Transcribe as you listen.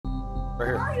Right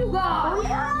here. Where you go?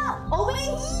 Yeah. Over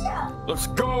here. Let's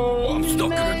go. I'm stuck in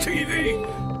the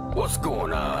TV. What's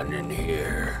going on in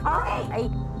here? Hi. Hi.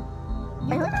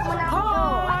 I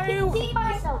can see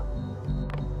myself.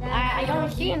 I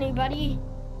don't see anybody.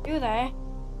 You there?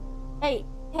 Hey,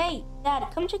 Dad,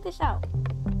 come check this out.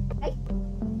 Hey.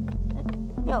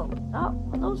 Yo, are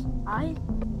those eyes?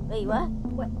 Wait, what?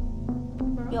 What?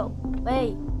 Yo,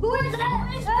 wait. Who is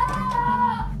that?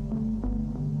 Ah!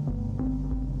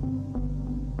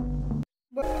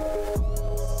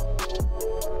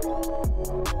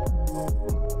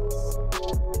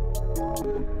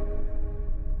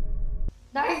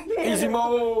 Easy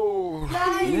mode.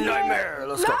 Nightmare.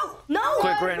 Let's go. No.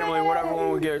 Click randomly, whatever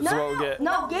one we get. So what we get.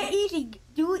 No, get easy.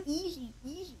 Do it easy.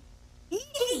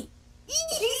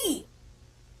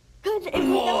 Cause if we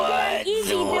don't get it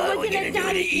easy, then we're gonna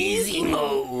die easy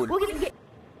mode. We're gonna get.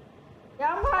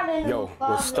 Yeah, I'm hiding. Yo,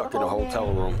 we're stuck in a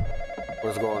hotel room.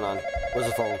 What's going on? Where's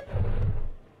the phone?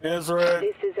 Answer it.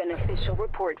 This is an official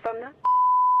report from the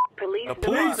police. The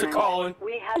police are calling.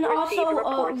 We have And received also,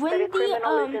 reports when that a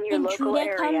criminal is in your local intruder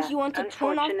area. comes, you want to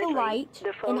turn off the Unfortunately, light the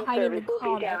and phone hide in the service will be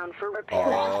corner. down for repair.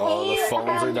 Oh, the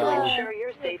phones are To down. ensure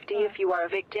your safety, if you are a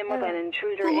victim of an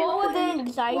intruder To lower the incident,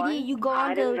 anxiety, 1, you go on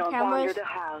hide and the jump under cameras. the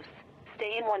house.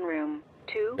 Stay in one room.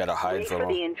 2, Gotta hide wait from for him.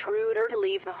 the intruder to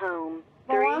leave the home.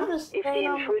 Well, 3, I'm just if the staying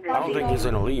on the intruder I don't think he's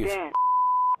gonna leave. dead.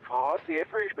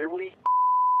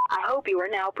 I hope you are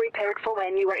now prepared for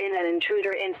when you are in an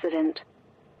intruder incident.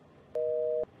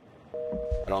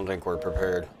 I don't think we're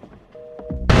prepared.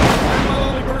 I'm the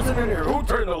only person in here. Who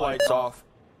turned the lights off?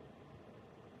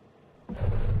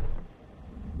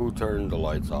 Who turned the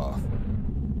lights off?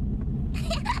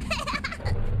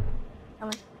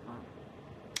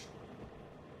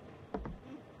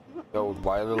 Yo,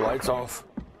 why are the lights off?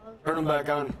 Turn them back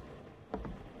on.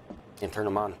 Can't turn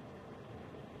them on.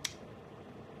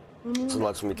 It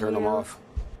lets me turn them off.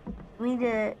 We need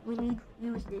to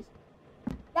use this.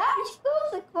 Daddy,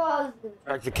 close the closet.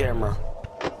 Back the camera.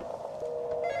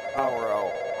 Power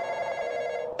out.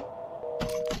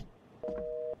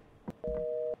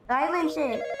 Silence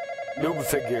it. Noob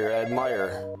figure,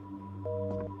 admire.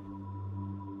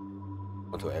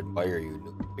 What to admire you,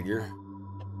 noob figure?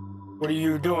 What are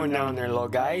you doing down there, little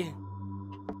guy?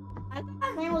 I thought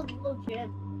my name was Little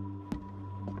Jim.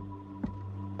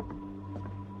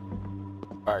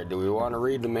 Alright, do we want to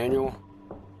read the manual?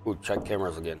 Ooh, check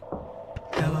cameras again.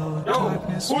 Hello, Yo,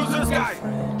 darkness, who's this my guy?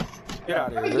 friend. Get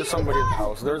out of here. There's somebody in the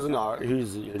house. There's not.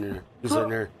 He's in here. He's in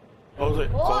there. Close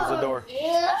it. Close the door.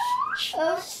 Yeah.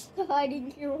 I'm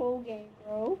hiding your whole game,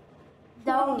 bro.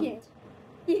 Don't.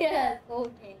 Yeah, whole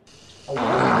game.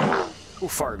 Who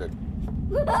farted?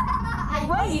 Wait,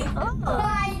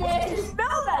 I did.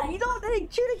 smell that. You don't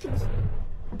think intruder can.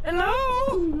 Hello?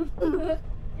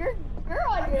 You're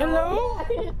on your Hello? own.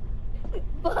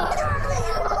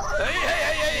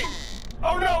 Hey!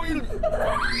 Oh no!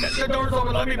 The door's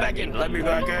open. Let me back in. Let me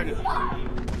back in.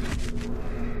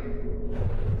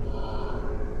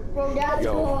 Bro, that's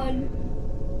Yo. one.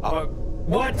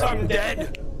 What? I'm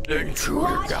dead? The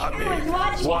intruder got me.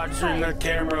 Watching the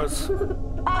cameras.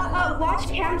 Watch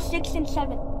cam 6 and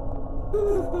 7.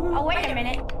 Oh, wait a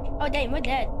minute. Oh, dang, we're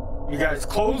dead. You guys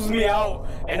closed me out,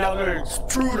 and now the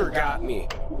intruder got me.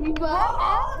 We got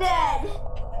all dead.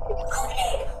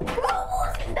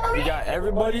 You got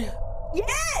everybody?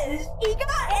 Yes, he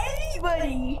got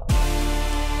anybody.